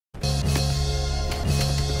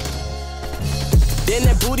Then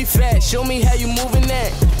that booty fat, show me how you moving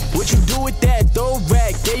that. What you do with that, throw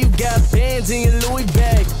rack. Yeah, you got bands in your Louis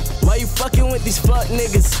bag. Why you fucking with these fuck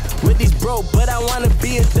niggas? With these broke, but I wanna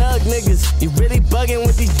be a thug niggas. You really bugging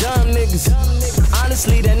with these dumb niggas.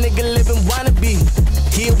 Honestly, that nigga living wannabe.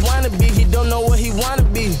 He a wannabe, he don't know what he wanna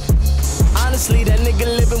be. Honestly, that nigga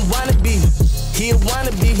living wannabe. He a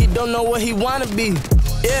wannabe, he don't know what he wanna be.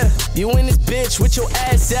 Yeah, you in this bitch with your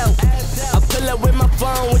ass out. I pull up with my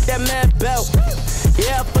phone with that mad belt.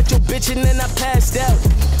 Yeah, I fucked your bitch and then I passed out.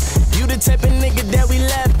 You the type of nigga that we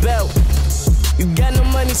laugh about. You got no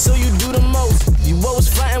money, so you do the most. You always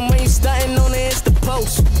fighting when you starting on the Insta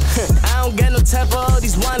post. I don't got no time for all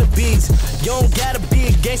these wannabes. You don't gotta be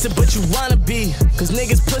a gangster, but you wanna be. Cause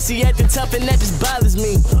niggas pussy acting tough and that just bothers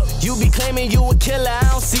me. You be claiming you a killer, I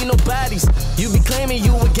don't see no bodies. You be claiming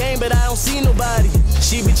you a gang, but I don't see nobody.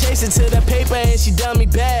 She be chasing to that paper and she done me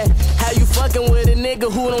bad. How you fucking with a nigga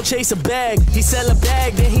who don't chase a bag? He sell a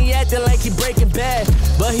bag, then he acting like he breaking bad.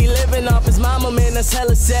 But he living off his mama, man, that's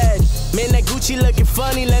hella sad. Man, that Gucci looking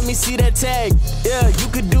funny, let me see that tag. Yeah, you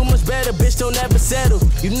could do much better, bitch, don't ever settle.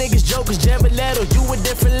 You niggas jokers, Javeletto, you a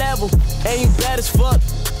different level. And you bad as fuck,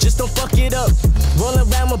 just don't fuck it up.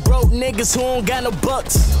 Rollin' around with broke niggas who don't got no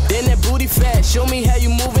bucks. Then that booty fat, show me how you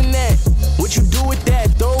moving that. What you do with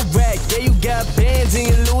that, throw rack. Yeah, you got bands in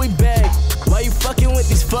your Louis bag. Why you fucking with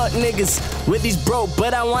these fuck niggas? With these broke,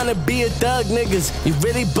 but I wanna be a thug niggas. You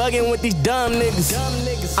really bugging with these dumb niggas.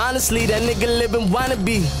 Honestly, that nigga living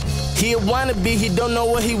wannabe. He a wannabe, he don't know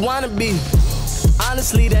what he wanna be.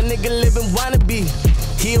 Honestly, that nigga living wannabe.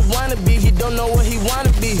 He a wannabe, he don't know what he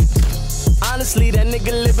wanna be. Honestly, that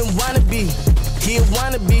nigga living wannabe. He a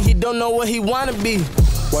wannabe, he don't know what he wanna be.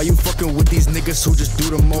 Why you fucking with these niggas who just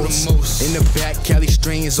do the most? In the back, Cali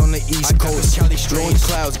strains on the East Coast. Blowing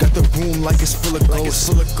clouds, got the room like it's full of ghosts.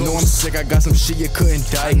 Know I'm sick, I got some shit you couldn't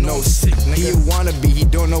diagnose. He a wannabe, he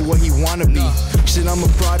don't know what he wanna be. Shit, I'm a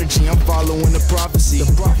prodigy, I'm following the prophecy.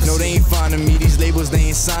 No, they ain't finding me, these labels, they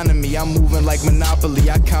ain't signing me. I'm moving like Monopoly,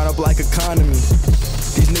 I count up like economy.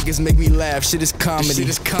 These niggas make me laugh, shit is comedy.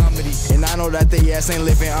 And I know that they ass ain't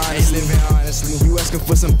living honestly. You asking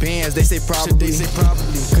for some bands, they say probably.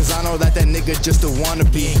 Cause I know that nigga just a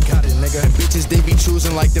wannabe. And bitches, they be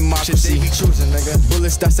choosing like democracy.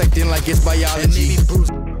 Bullets dissecting like it's biology.